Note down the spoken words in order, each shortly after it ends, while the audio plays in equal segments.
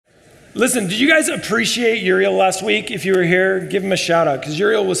Listen, did you guys appreciate Uriel last week? If you were here, give him a shout out, because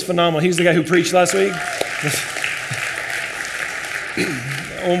Uriel was phenomenal. He was the guy who preached last week.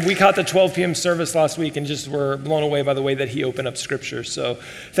 We caught the 12 p.m. service last week and just were blown away by the way that he opened up Scripture. So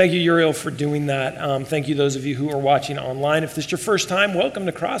thank you, Uriel, for doing that. Thank you, those of you who are watching online. If this is your first time, welcome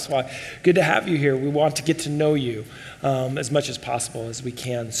to Crosswalk. Good to have you here. We want to get to know you as much as possible as we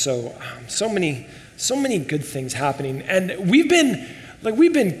can. So many good things happening. And we've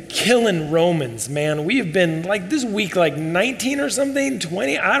been killing Romans, man. We have been this week 19 or something,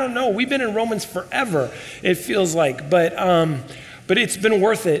 20, I don't know. We've been in Romans forever, it feels like. But it's been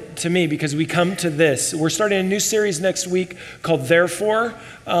worth it to me because we come to this. We're starting a new series next week called Therefore,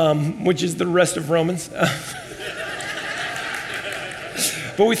 which is the rest of Romans.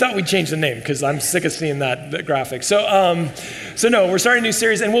 But we thought we'd change the name because I'm sick of seeing that graphic. So no, we're starting a new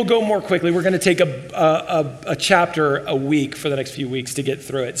series and we'll go more quickly. We're going to take a chapter a week for the next few weeks to get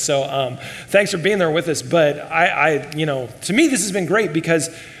through it. So thanks for being there with us. But to me, this has been great because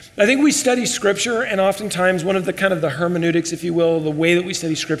I think we study Scripture, and oftentimes one of the kind of the hermeneutics, if you will, the way that we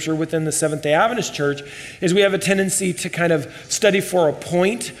study Scripture within the Seventh-day Adventist Church is we have a tendency to kind of study for a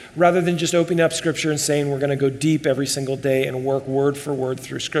point rather than just opening up Scripture and saying we're going to go deep every single day and work word for word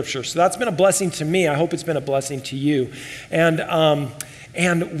through Scripture. So that's been a blessing to me. I hope it's been a blessing to you. And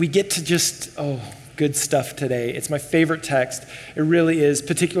we get to just, good stuff today. It's my favorite text. It really is,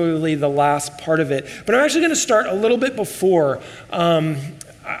 particularly the last part of it. But I'm actually going to start a little bit before.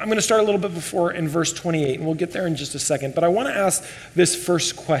 I'm going to start a little bit before in verse 28, and we'll get there in just a second. But I want to ask this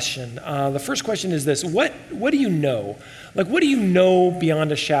first question. The first question is this: What do you know? What do you know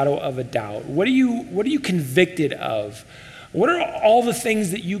beyond a shadow of a doubt? What are you convicted of? What are all the things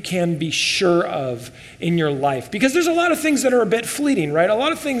that you can be sure of in your life? Because there's a lot of things that are a bit fleeting, right? A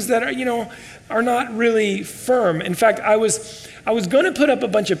lot of things that are not really firm. In fact, I was going to put up a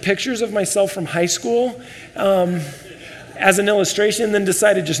bunch of pictures of myself from high school. As an illustration, then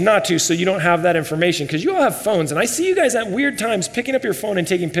decided just not to, so you don't have that information, because you all have phones, and I see you guys at weird times picking up your phone and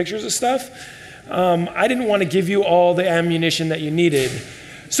taking pictures of stuff. I didn't want to give you all the ammunition that you needed.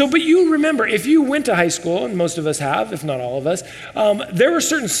 But you remember, if you went to high school, and most of us have, if not all of us, there were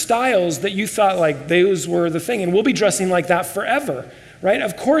certain styles that you thought those were the thing, and we'll be dressing like that forever. Right?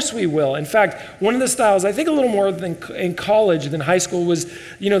 Of course we will. In fact, one of the styles, I think a little more than in college than high school, was,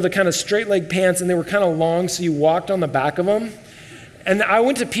 the kind of straight leg pants, and they were kind of long, so you walked on the back of them. And I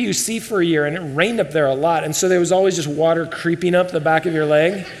went to PUC for a year, and it rained up there a lot, and so there was always just water creeping up the back of your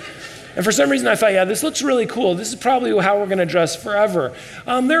leg. And for some reason, I thought, this looks really cool. This is probably how we're going to dress forever.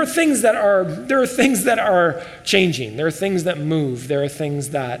 There are things that are changing. There are things that move. There are things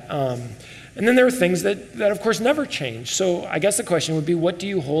that. And then there are things that of course, never change. So I guess the question would be, what do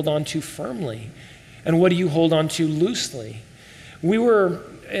you hold on to firmly? And what do you hold on to loosely? We were,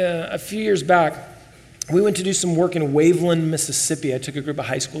 a few years back, we went to do some work in Waveland, Mississippi. I took a group of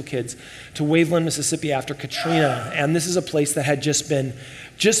high school kids to Waveland, Mississippi after Katrina. And this is a place that had just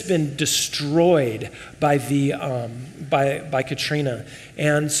been destroyed by by Katrina.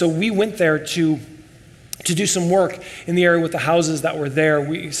 And so we went there to do some work in the area with the houses that were there.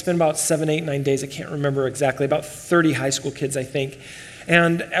 We spent about 7, 8, 9 days, I can't remember exactly, about 30 high school kids, I think.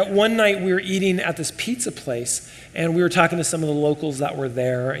 And at one night, we were eating at this pizza place, and we were talking to some of the locals that were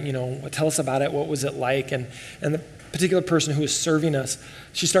there, tell us about it, what was it like? And the particular person who was serving us,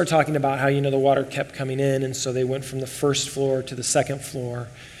 she started talking about how, the water kept coming in, and so they went from the first floor to the second floor.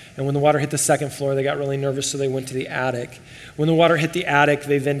 And when the water hit the second floor, they got really nervous, so they went to the attic. When the water hit the attic,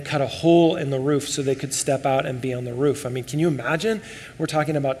 they then cut a hole in the roof so they could step out and be on the roof. I mean, can you imagine? We're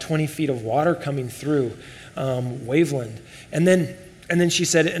talking about 20 feet of water coming through Waveland. And then she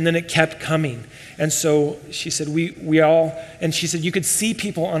said, and then it kept coming. And so she said, and she said, you could see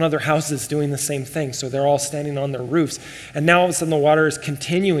people on other houses doing the same thing. So they're all standing on their roofs. And now all of a sudden the water is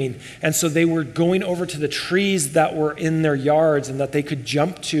continuing. And so they were going over to the trees that were in their yards and that they could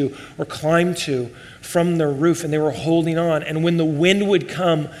jump to or climb to from their roof. And they were holding on. And when the wind would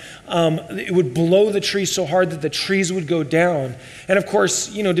come, it would blow the trees so hard that the trees would go down. And of course,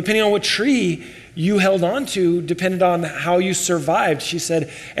 depending on what tree you held on to depended on how you survived. She said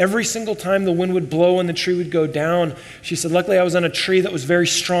every single time the wind would blow and the tree would go down, she said, luckily I was on a tree that was very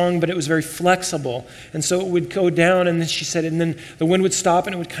strong, but it was very flexible. And so it would go down, and then she said, and then the wind would stop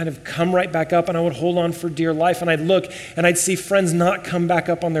and it would kind of come right back up, and I would hold on for dear life. And I'd look and I'd see friends not come back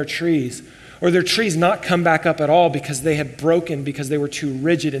up on their trees, or their trees not come back up at all because they had broken, because they were too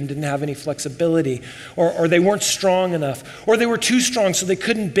rigid and didn't have any flexibility, or they weren't strong enough, or they were too strong so they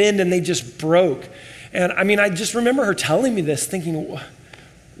couldn't bend and they just broke. And I mean, I just remember her telling me this, thinking,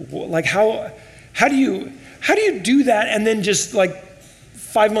 how do you do that and then just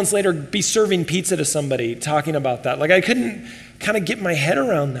 5 months later be serving pizza to somebody talking about that. Like I couldn't kind of get my head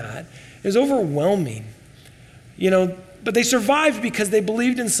around that. It was overwhelming, but they survived because they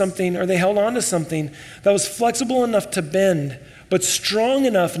believed in something or they held on to something that was flexible enough to bend, but strong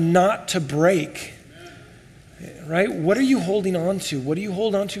enough not to break. Right? What are you holding on to? What do you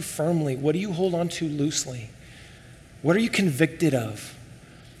hold on to firmly? What do you hold on to loosely? What are you convicted of?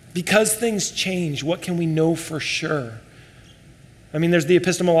 Because things change, what can we know for sure? I mean, there's the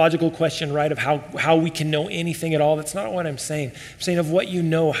epistemological question, right, of how we can know anything at all. That's not what I'm saying. I'm saying of what you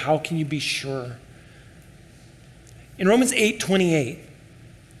know, how can you be sure? In Romans 8:28,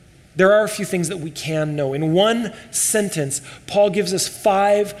 there are a few things that we can know. In one sentence, Paul gives us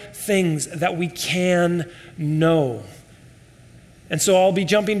 5 things that we can know. And so I'll be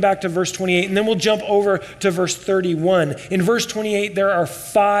jumping back to verse 28, and then we'll jump over to verse 31. In verse 28, there are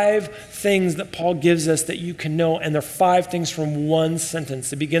 5 things that Paul gives us that you can know, and they're 5 things from one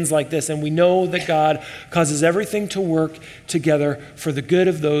sentence. It begins like this: and we know that God causes everything to work together for the good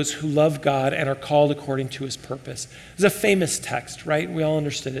of those who love God and are called according to his purpose. It's a famous text, right? We all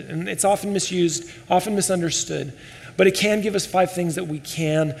understood it. And it's often misused, often misunderstood. But it can give us 5 things that we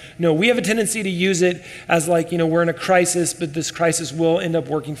can know. We have a tendency to use it as like, we're in a crisis, but this crisis will end up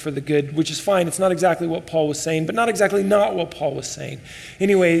working for the good, which is fine. It's not exactly what Paul was saying, but not exactly not what Paul was saying.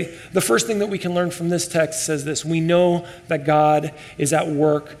 Anyway, the first thing that we can learn from this text says this: we know that God is at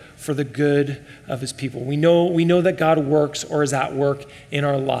work for the good of his people. We know that God works or is at work in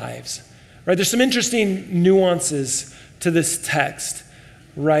our lives. Right? There's some interesting nuances to this text.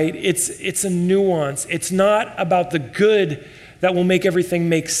 Right? It's a nuance. It's not about the good that will make everything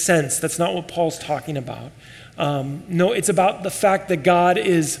make sense. That's not what Paul's talking about. No, it's about the fact that God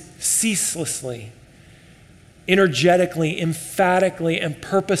is ceaselessly, energetically, emphatically, and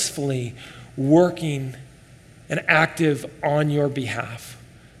purposefully working and active on your behalf.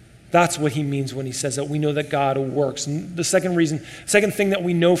 That's what he means when he says that we know that God works. And the second thing that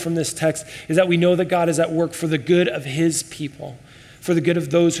we know from this text is that we know that God is at work for the good of his people, for the good of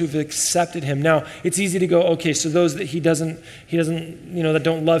those who've accepted him. Now, it's easy to go, okay, so those that he doesn't, that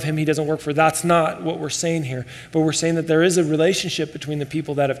don't love him, he doesn't work for. That's not what we're saying here. But we're saying that there is a relationship between the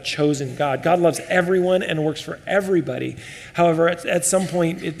people that have chosen God. God loves everyone and works for everybody. However, at some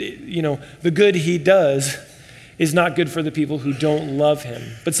point, the good he does is not good for the people who don't love him.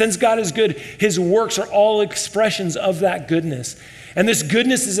 But since God is good, his works are all expressions of that goodness. And this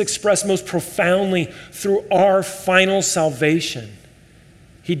goodness is expressed most profoundly through our final salvation.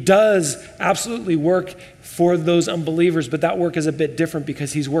 He does absolutely work for those unbelievers, but that work is a bit different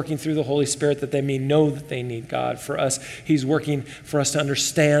because he's working through the Holy Spirit that they may know that they need God. For us, he's working for us to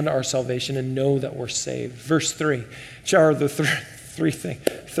understand our salvation and know that we're saved. Verse 3,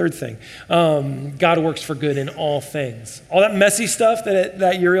 third thing. God works for good in all things. All that messy stuff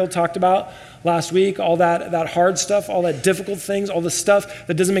that Uriel talked about last week, all that hard stuff, all that difficult things, all the stuff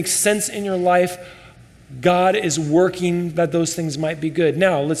that doesn't make sense in your life, God is working that those things might be good.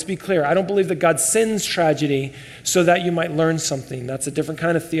 Now, let's be clear. I don't believe that God sends tragedy so that you might learn something. That's a different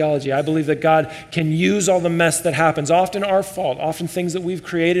kind of theology. I believe that God can use all the mess that happens, often our fault, often things that we've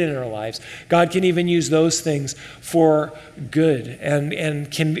created in our lives. God can even use those things for good and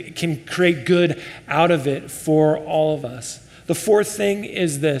can create good out of it for all of us. The fourth thing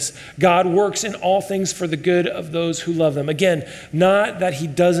is this: God works in all things for the good of those who love them. Again, not that he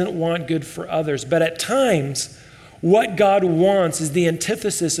doesn't want good for others, but at times, what God wants is the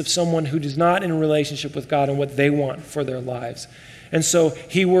antithesis of someone who is not in a relationship with God and what they want for their lives. And so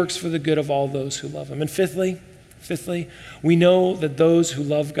he works for the good of all those who love him. And fifthly, we know that those who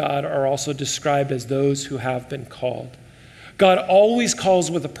love God are also described as those who have been called. God always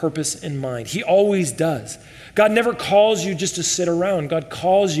calls with a purpose in mind. He always does. God never calls you just to sit around. God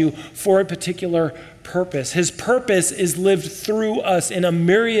calls you for a particular purpose. His purpose is lived through us in a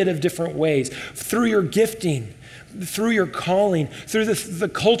myriad of different ways, through your gifting, through your calling, through the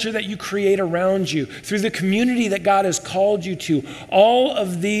culture that you create around you, through the community that God has called you to. All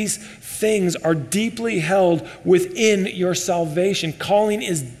of these things are deeply held within your salvation. Calling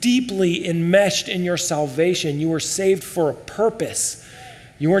is deeply enmeshed in your salvation. You were saved for a purpose.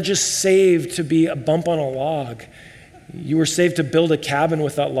 You weren't just saved to be a bump on a log. You were saved to build a cabin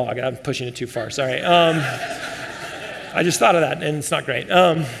with that log. I'm pushing it too far, sorry. I just thought of that, and it's not great,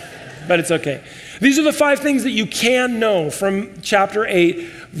 but it's okay. These are the 5 things that you can know from chapter 8,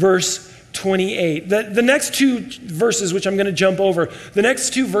 verse 28. The next two verses, which I'm going to jump over, the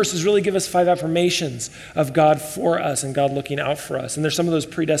next two verses really give us 5 affirmations of God for us and God looking out for us. And there's some of those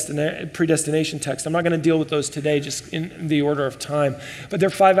predestination texts. I'm not going to deal with those today, just in the order of time. But there are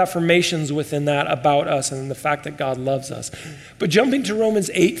 5 affirmations within that about us and the fact that God loves us. But jumping to Romans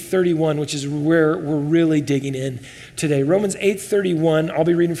 8:31, which is where we're really digging in today. Romans 8:31, I'll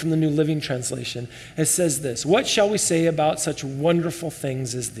be reading from the New Living Translation. It says this: "What shall we say about such wonderful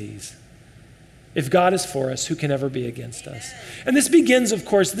things as these? If God is for us, who can ever be against us?" And this begins, of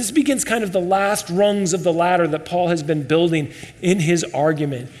course, kind of the last rungs of the ladder that Paul has been building in his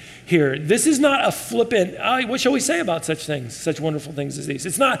argument here. This is not a flippant, what shall we say about such things, such wonderful things as these?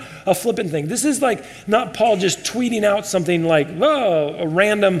 It's not a flippant thing. This is like not Paul just tweeting out something like, whoa, a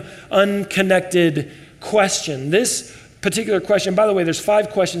random, unconnected question. This particular question, by the way, there's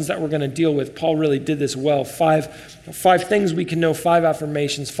 5 questions that we're going to deal with. Paul really did this well. 5 things we can know, 5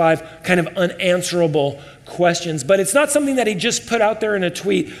 affirmations, 5 kind of unanswerable questions. But it's not something that he just put out there in a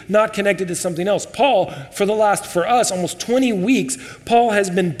tweet, not connected to something else. Paul, for us, almost 20 weeks, Paul has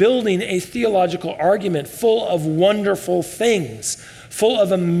been building a theological argument full of wonderful things, full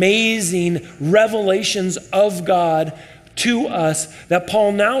of amazing revelations of God to us, that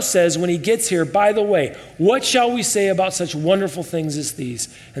Paul now says when he gets here, by the way, what shall we say about such wonderful things as these?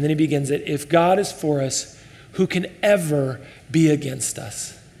 And then he begins it: if God is for us, who can ever be against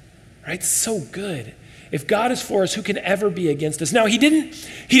us? Right? So good. If God is for us, who can ever be against us? Now, he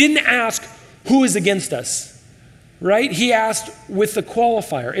didn't ask who is against us. Right? He asked with the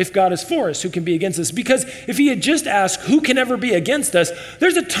qualifier, if God is for us, who can be against us? Because if he had just asked who can ever be against us,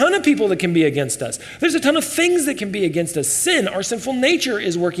 there's a ton of people that can be against us. There's a ton of things that can be against us. Sin, our sinful nature,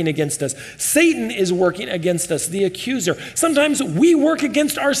 is working against us. Satan is working against us, the accuser. Sometimes we work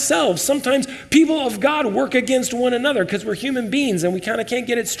against ourselves. Sometimes people of God work against one another because we're human beings and we kind of can't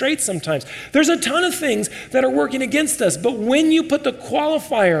get it straight sometimes. There's a ton of things that are working against us. But when you put the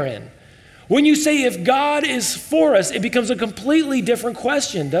qualifier in, when you say if God is for us, it becomes a completely different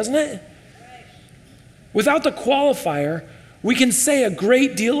question, doesn't it? Without the qualifier, we can say a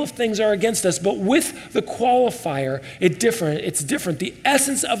great deal of things are against us, but with the qualifier, it's different. The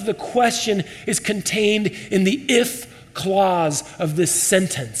essence of the question is contained in the if clause of this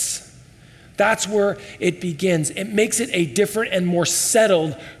sentence. That's where it begins. It makes it a different and more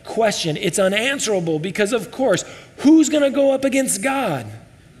settled question. It's unanswerable because, of course, who's going to go up against God?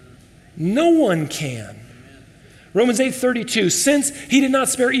 No one can. Romans 8:32, since he did not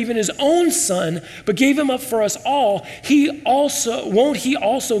spare even his own son, but gave him up for us all, won't he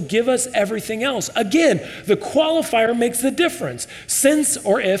also give us everything else? Again, the qualifier makes the difference. Since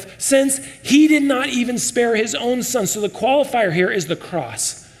he did not even spare his own son. So the qualifier here is the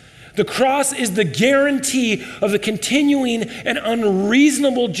cross. The cross is the guarantee of the continuing and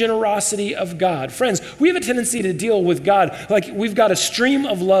unreasonable generosity of God. Friends, we have a tendency to deal with God like we've got a stream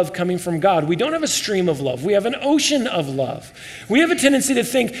of love coming from God. We don't have a stream of love. We have an ocean of love. We have a tendency to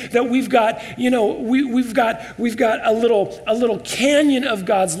think that we've got a little canyon of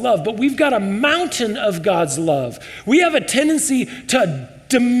God's love, but we've got a mountain of God's love. We have a tendency to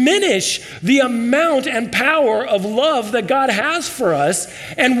diminish the amount and power of love that God has for us,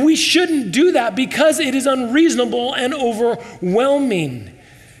 and we shouldn't do that because it is unreasonable and overwhelming.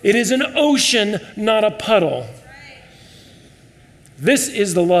 It is an ocean, not a puddle. This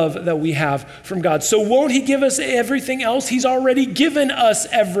is the love that we have from God. So won't he give us everything else? He's already given us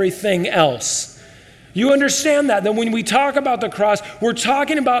everything else. You understand that when we talk about the cross, we're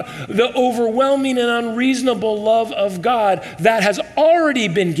talking about the overwhelming and unreasonable love of God that has already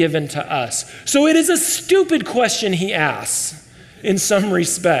been given to us. So it is a stupid question he asks in some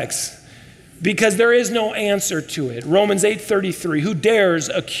respects because there is no answer to it. Romans 8:33, who dares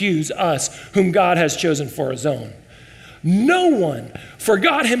accuse us whom God has chosen for his own? No one, for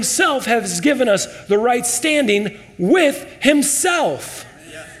God himself has given us the right standing with himself.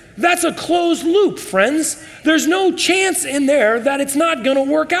 That's a closed loop, friends. There's no chance in there that it's not going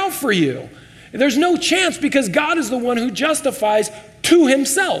to work out for you. There's no chance because God is the one who justifies to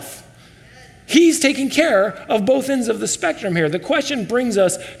himself. He's taking care of both ends of the spectrum here. The question brings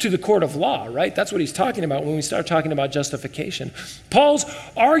us to the court of law, right? That's what he's talking about when we start talking about justification. Paul's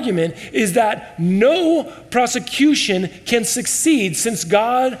argument is that no prosecution can succeed since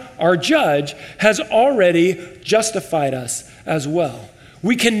God, our judge, has already justified us as well.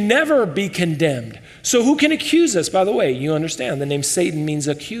 We can never be condemned. So who can accuse us? By the way, you understand the name Satan means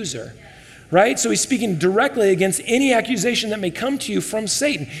accuser, right? So he's speaking directly against any accusation that may come to you from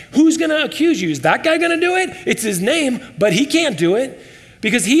Satan. Who's going to accuse you? Is that guy going to do it? It's his name, but he can't do it.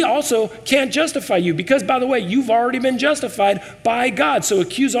 Because he also can't justify you. Because, by the way, you've already been justified by God. So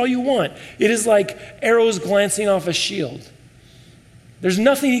accuse all you want. It is like arrows glancing off a shield. There's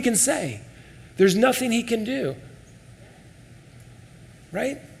nothing he can say. There's nothing he can do.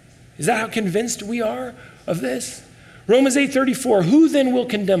 Right? Is that how convinced we are of this? Romans 8:34, who then will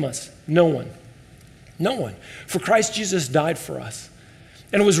condemn us? No one. No one. For Christ Jesus died for us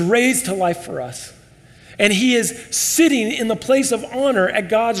and was raised to life for us. And he is sitting in the place of honor at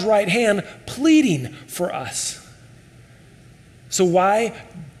God's right hand, pleading for us. So why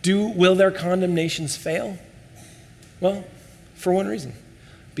will their condemnations fail? Well, for one reason,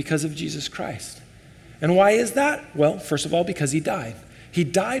 because of Jesus Christ. And why is that? Well, first of all, because he died. He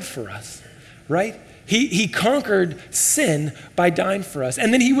died for us, right? He conquered sin by dying for us.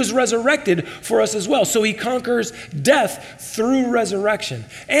 And then he was resurrected for us as well. So he conquers death through resurrection.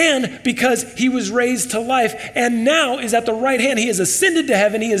 And because he was raised to life and now is at the right hand, he has ascended to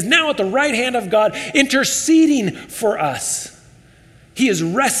heaven. He is now at the right hand of God, interceding for us. He is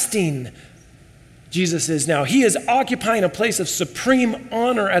resting. Jesus is now. He is occupying a place of supreme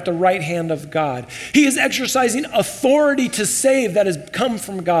honor at the right hand of God. He is exercising authority to save that has come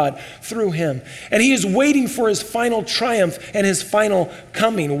from God through him. And he is waiting for his final triumph and his final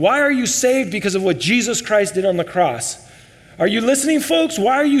coming. Why are you saved? Because of what Jesus Christ did on the cross. Are you listening, folks?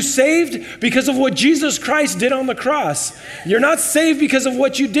 Why are you saved? Because of what Jesus Christ did on the cross. You're not saved because of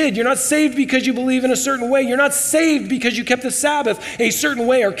what you did. You're not saved because you believe in a certain way. You're not saved because you kept the Sabbath a certain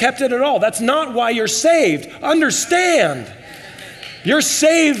way or kept it at all. That's not why you're saved. Understand. You're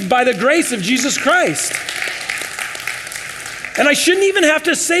saved by the grace of Jesus Christ. And I shouldn't even have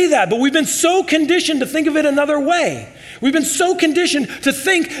to say that, but we've been so conditioned to think of it another way. We've been so conditioned to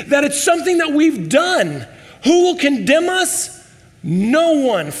think that it's something that we've done. Who will condemn us? No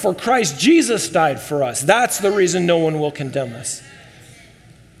one, for Christ Jesus died for us. That's the reason no one will condemn us.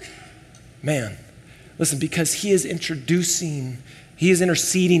 Man, listen, because he is interceding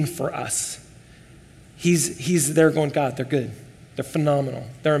for us. He's there going, God, they're good. They're phenomenal.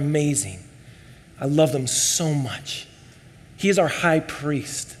 They're amazing. I love them so much. He is our high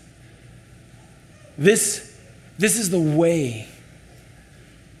priest. This is the way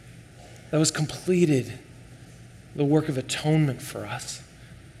that was completed, the work of atonement for us.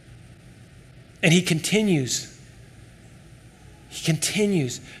 And he continues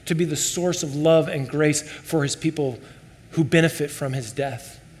to be the source of love and grace for his people who benefit from his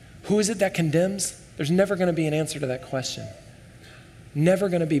death. Who is it that condemns? There's never going to be an answer to that question. Never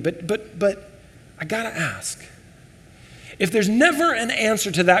going to be. But I got to ask, if there's never an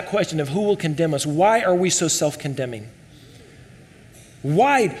answer to that question of who will condemn us, why are we so self-condemning?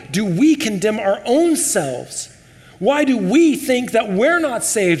 Why do we condemn our own selves? Why do we think that we're not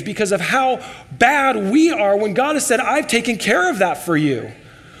saved because of how bad we are when God has said, I've taken care of that for you?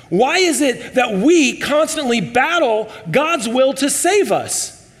 Why is it that we constantly battle God's will to save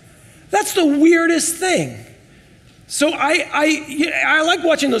us? That's the weirdest thing. So I like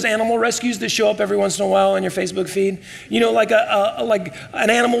watching those animal rescues that show up every once in a while on your Facebook feed. You know, like an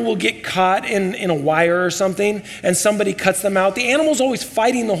animal will get caught in a wire or something and somebody cuts them out. The animal's always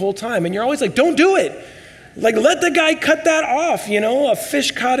fighting the whole time and you're always like, don't do it. Like, let the guy cut that off, a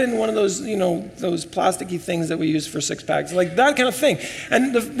fish caught in one of those, those plasticky things that we use for six packs, like that kind of thing.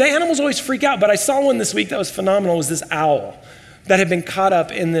 And the animals always freak out, but I saw one this week that was phenomenal. It was this owl that had been caught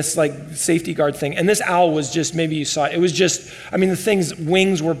up in this like safety guard thing. And this owl was just, maybe you saw it, it was just, the thing's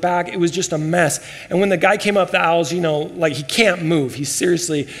wings were back. It was just a mess. And when the guy came up, the owl's, like he can't move. He's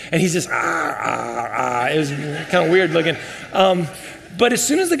seriously, and he's just, It was kind of weird looking. But as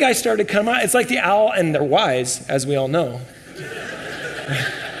soon as the guy started to come out, it's like the owl, and they're wise, as we all know.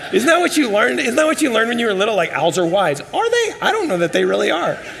 Isn't that what you learned? Isn't that what you learned when you were little? Like, owls are wise. Are they? I don't know that they really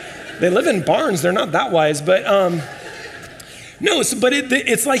are. They live in barns. They're not that wise. But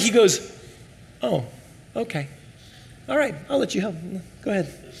it's like he goes, oh, okay. All right, I'll let you help. Go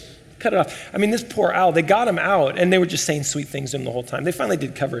ahead. Cut it off. This poor owl, they got him out, and they were just saying sweet things to him the whole time. They finally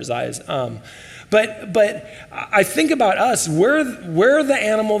did cover his eyes. But I think about us. We're the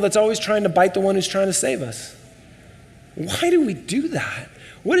animal that's always trying to bite the one who's trying to save us. Why do we do that?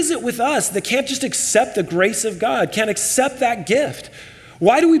 What is it with us that can't just accept the grace of God, can't accept that gift?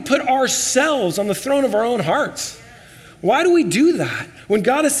 Why do we put ourselves on the throne of our own hearts? Why do we do that? When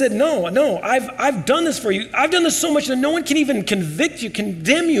God has said, no, I've done this for you. I've done this so much that no one can even convict you,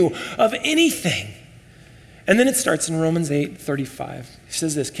 condemn you of anything. And then it starts in Romans 8:35. He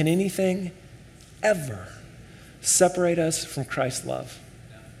says this, can anything ever separate us from Christ's love?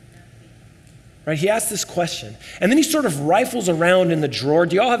 right? He asks this question. And then he sort of rifles around in the drawer.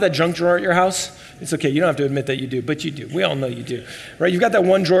 Do you all have that junk drawer at your house? It's okay. You don't have to admit that you do, but you do. We all know you do, right? You've got that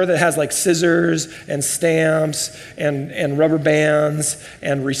one drawer that has like scissors and stamps and rubber bands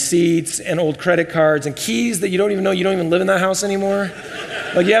and receipts and old credit cards and keys that you don't even know. You don't even live in that house anymore.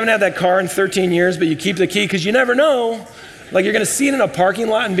 Like you haven't had that car in 13 years, but you keep the key because you never know. Like you're going to see it in a parking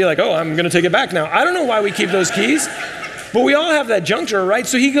lot and be like, oh, I'm going to take it back now. I don't know why we keep those keys. But we all have that junk drawer, right?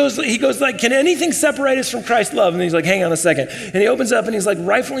 So he goes like, can anything separate us from Christ's love? And he's like, hang on a second. And he opens up and he's like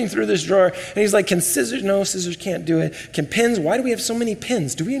rifling through this drawer. And he's like, can scissors? No, scissors can't do it. Can pins? Why do we have so many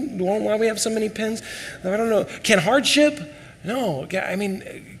pins? Why we have so many pins? I don't know. Can hardship? No. I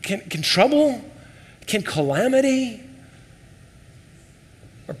mean, can trouble? Can calamity?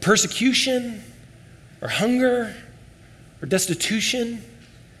 Or persecution? Or hunger? Or destitution?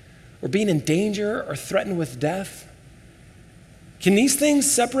 Or being in danger? Or threatened with death? Can these things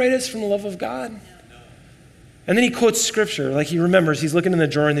separate us from the love of God? And then he quotes scripture, like he remembers, he's looking in the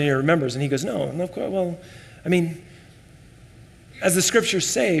drawer and then he remembers and he goes, no, well, I mean, as the scriptures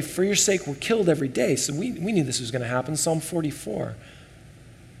say, for your sake we're killed every day. So we knew this was going to happen, Psalm 44.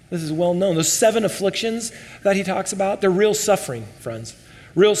 This is well known. Those 7 afflictions that he talks about, they're real suffering, friends.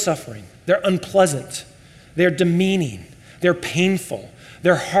 Real suffering. They're unpleasant. They're demeaning. They're painful.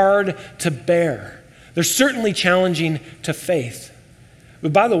 They're hard to bear. They're certainly challenging to faith.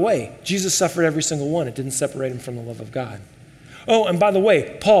 But by the way, Jesus suffered every single one. It didn't separate him from the love of God. Oh, and by the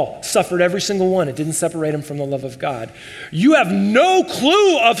way, Paul suffered every single one. It didn't separate him from the love of God. You have no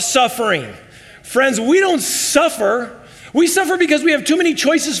clue of suffering. Friends, we don't suffer. We suffer because we have too many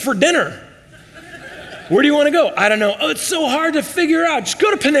choices for dinner. Where do you want to go? I don't know. Oh, it's so hard to figure out. Just go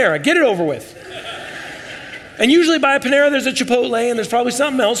to Panera. Get it over with. And usually by a Panera, there's a Chipotle and there's probably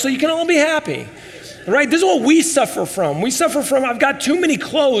something else, so you can all be happy. Right? This is what we suffer from. We suffer from, I've got too many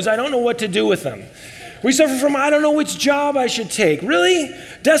clothes. I don't know what to do with them. We suffer from, I don't know which job I should take. Really?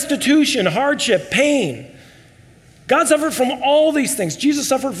 Destitution, hardship, pain. God suffered from all these things. Jesus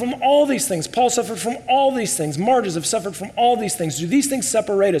suffered from all these things. Paul suffered from all these things. Martyrs have suffered from all these things. Do these things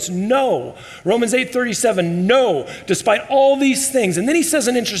separate us? No. Romans 8:37, no, despite all these things. And then he says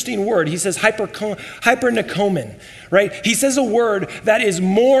an interesting word. He says hypernekomen, right? He says a word that is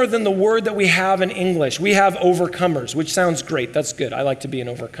more than the word that we have in English. We have overcomers, which sounds great. That's good. I like to be an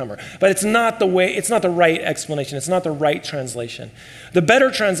overcomer. But it's not the right explanation. It's not the right translation. The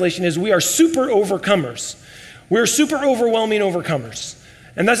better translation is we are super overcomers. We're super overwhelming overcomers.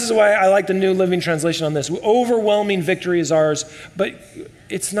 And this is why I like the New Living Translation on this. Overwhelming victory is ours, but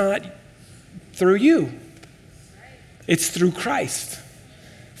it's not through you. It's through Christ.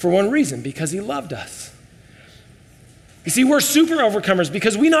 For one reason, because he loved us. You see, we're super overcomers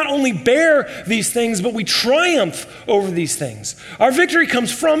because we not only bear these things, but we triumph over these things. Our victory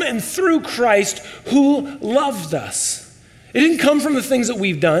comes from and through Christ who loved us. It didn't come from the things that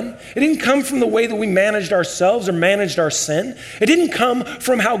we've done. It didn't come from the way that we managed ourselves or managed our sin. It didn't come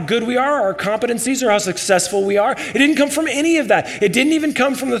from how good we are, our competencies, or how successful we are. It didn't come from any of that. It didn't even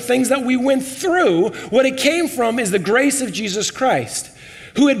come from the things that we went through. What it came from is the grace of Jesus Christ,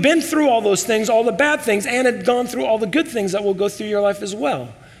 who had been through all those things, all the bad things, and had gone through all the good things that will go through your life as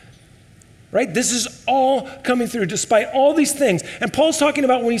well. Right? This is all coming through despite all these things. And Paul's talking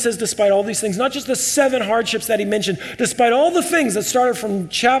about when he says despite all these things, not just the 7 hardships that he mentioned, despite all the things that started from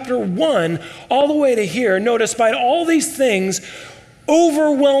chapter 1 all the way to here. No, despite all these things,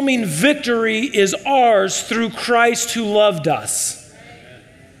 overwhelming victory is ours through Christ who loved us.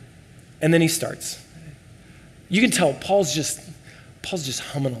 And then he starts. You can tell Paul's just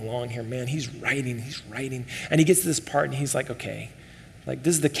humming along here, man. He's writing. And he gets to this part and he's like, okay. Like,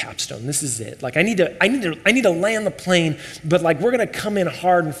 this is the capstone. This is it. Like, I need to land the plane, but like, we're going to come in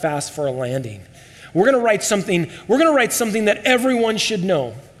hard and fast for a landing. We're going to write something that everyone should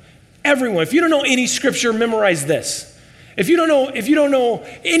know. Everyone. If you don't know any scripture, memorize this. If you don't know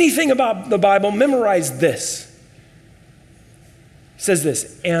anything about the Bible, memorize this. It says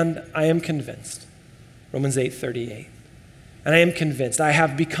this, and I am convinced. Romans 8:38. And I am convinced. I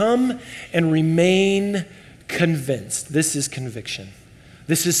have become and remain convinced. This is conviction.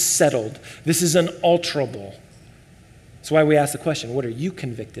 This is settled. This is unalterable. That's why we ask the question, what are you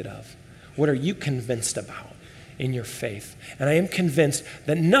convicted of? What are you convinced about in your faith? And I am convinced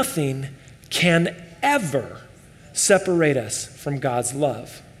that nothing can ever separate us from God's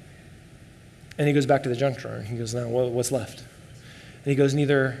love. And he goes back to the junk drawer and he goes, now what's left? And he goes,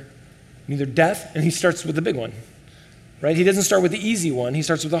 neither death, and he starts with the big one, right? He doesn't start with the easy one. He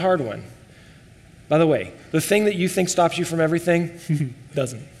starts with the hard one. By the way, the thing that you think stops you from everything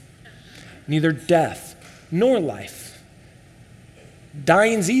doesn't. Neither death nor life,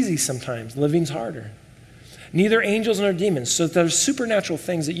 Dying's easy sometimes, living's harder. Neither angels nor demons. So there's supernatural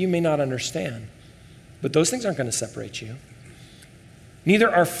things that you may not understand. But those things aren't going to separate you. Neither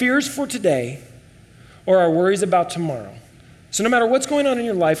our fears for today or our worries about tomorrow. So no matter what's going on in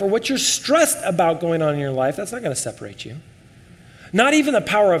your life or what you're stressed about going on in your life, that's not going to separate you. Not even the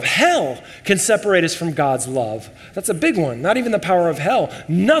power of hell can separate us from God's love. That's a big one. Not even the power of hell.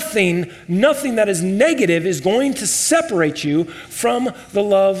 Nothing that is negative is going to separate you from the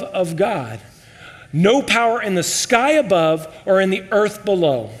love of God. No power in the sky above or in the earth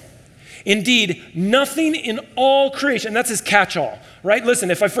below. Indeed, nothing in all creation, that's his catch-all, right? Listen,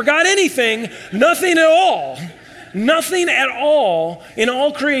 if I forgot anything, nothing at all in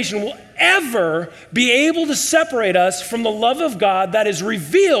all creation will ever be able to separate us from the love of God that is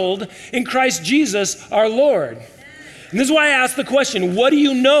revealed in Christ Jesus our Lord. And this is why I ask the question, what do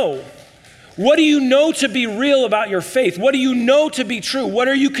you know? What do you know to be real about your faith? What do you know to be true? What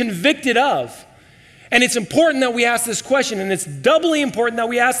are you convicted of? And it's important that we ask this question, and it's doubly important that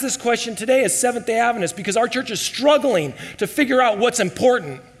we ask this question today as Seventh-day Adventists because our church is struggling to figure out what's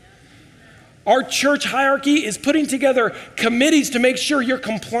important. Our church hierarchy is putting together committees to make sure you're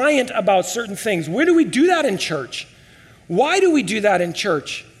compliant about certain things. Where do we do that in church? Why do we do that in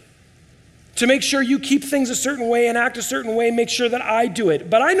church? To make sure you keep things a certain way and act a certain way, make sure that I do it.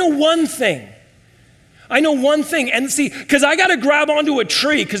 But I know one thing. And see, because I got to grab onto a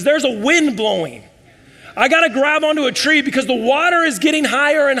tree because there's a wind blowing. I got to grab onto a tree because the water is getting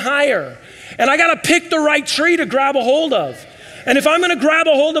higher and higher. And I got to pick the right tree to grab a hold of. And if I'm going to grab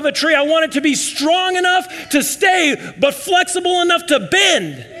a hold of a tree, I want it to be strong enough to stay, but flexible enough to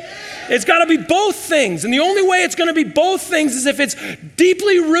bend. It's got to be both things. And the only way it's going to be both things is if it's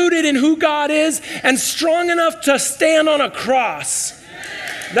deeply rooted in who God is and strong enough to stand on a cross.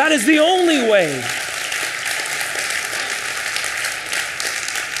 That is the only way.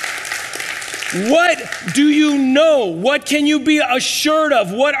 What do you know? What can you be assured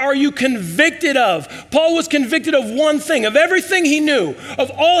of? What are you convicted of? Paul was convicted of one thing, of everything he knew, of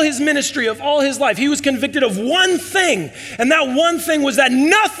all his ministry, of all his life. He was convicted of one thing, and that one thing was that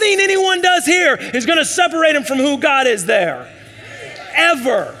nothing anyone does here is going to separate him from who God is there.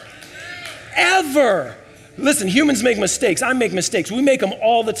 Ever. Listen, humans make mistakes. I make mistakes. We make them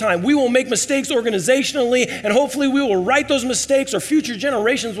all the time. We will make mistakes organizationally, and hopefully we will right those mistakes, or future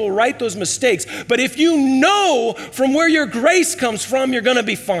generations will right those mistakes. But if you know from where your grace comes from, you're going to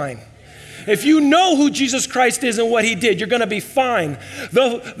be fine. If you know who Jesus Christ is and what he did, you're going to be fine.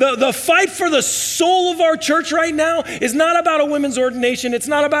 The fight for the soul of our church right now is not about a women's ordination. It's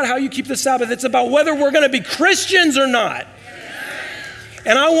not about how you keep the Sabbath. It's about whether we're going to be Christians or not.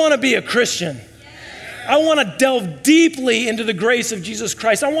 And I want to be a Christian. I want to delve deeply into the grace of Jesus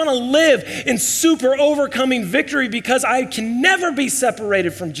Christ. I want to live in super overcoming victory because I can never be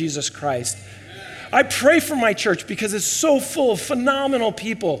separated from Jesus Christ. I pray for my church because it's so full of phenomenal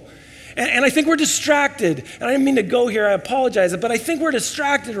people. And I think we're distracted. And I didn't mean to go here, I apologize, but I think we're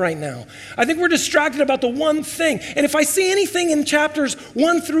distracted right now. I think we're distracted about the one thing. And if I see anything in chapters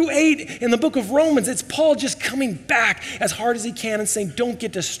 1 through 8 in the book of Romans, it's Paul just coming back as hard as he can and saying, don't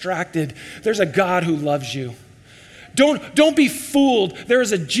get distracted. There's a God who loves you. Don't be fooled. There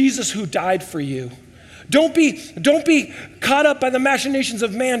is a Jesus who died for you. Don't be caught up by the machinations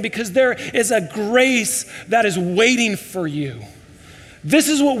of man because there is a grace that is waiting for you. This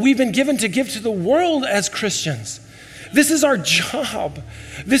is what we've been given to give to the world as Christians. This is our job.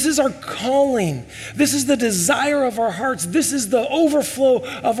 This is our calling. This is the desire of our hearts. This is the overflow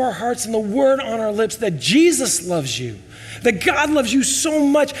of our hearts and the word on our lips that Jesus loves you, that God loves you so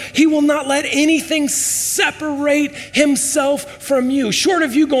much, he will not let anything separate himself from you. Short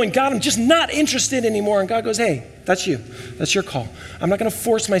of you going, God, I'm just not interested anymore. And God goes, hey, that's you. That's your call. I'm not going to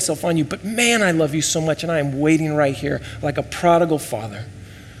force myself on you, but man, I love you so much, and I am waiting right here like a prodigal father,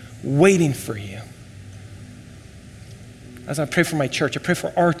 waiting for you. As I pray for my church, I pray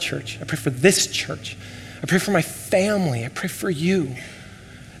for our church, I pray for this church, I pray for my family, I pray for you,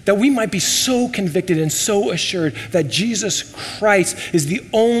 that we might be so convicted and so assured that Jesus Christ is the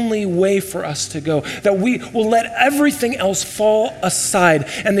only way for us to go, that we will let everything else fall aside,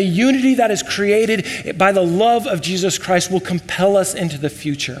 and the unity that is created by the love of Jesus Christ will compel us into the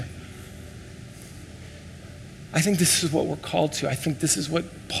future. I think this is what we're called to. I think this is what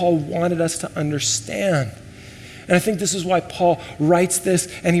Paul wanted us to understand. And I think this is why Paul writes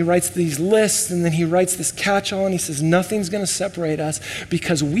this, and he writes these lists, and then he writes this catch-all, and he says, nothing's going to separate us,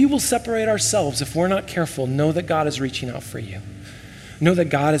 because we will separate ourselves if we're not careful. Know that God is reaching out for you. Know that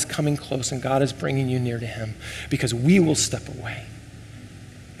God is coming close, and God is bringing you near to him, because we will step away,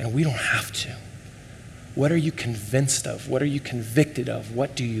 and we don't have to. What are you convinced of? What are you convicted of?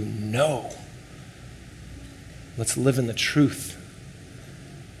 What do you know? Let's live in the truth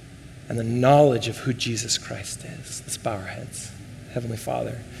and the knowledge of who Jesus Christ is. Let's bow our heads. Heavenly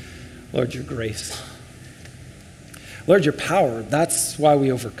Father, Lord, your grace. Lord, your power, that's why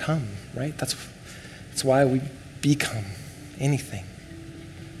we overcome, right? That's why we become anything.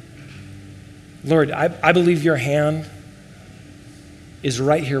 Lord, I believe your hand is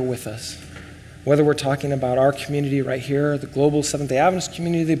right here with us. Whether we're talking about our community right here, the global Seventh-day Adventist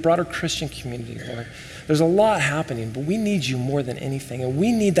community, the broader Christian community, Lord. There's a lot happening, but we need you more than anything. And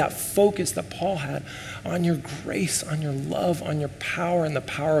we need that focus that Paul had on your grace, on your love, on your power, and the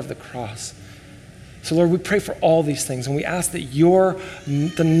power of the cross. So Lord, we pray for all these things, and we ask that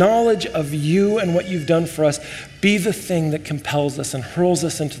the knowledge of you and what you've done for us be the thing that compels us and hurls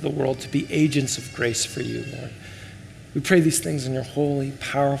us into the world to be agents of grace for you, Lord. We pray these things in your holy,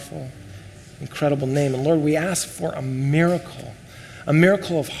 powerful, incredible name. And Lord, we ask for a miracle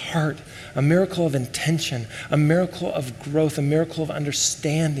of heart, a miracle of intention, a miracle of growth, a miracle of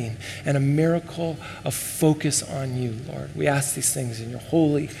understanding, and a miracle of focus on you, Lord. We ask these things in your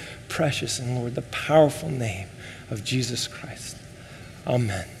holy, precious, and Lord, the powerful name of Jesus Christ.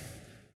 Amen.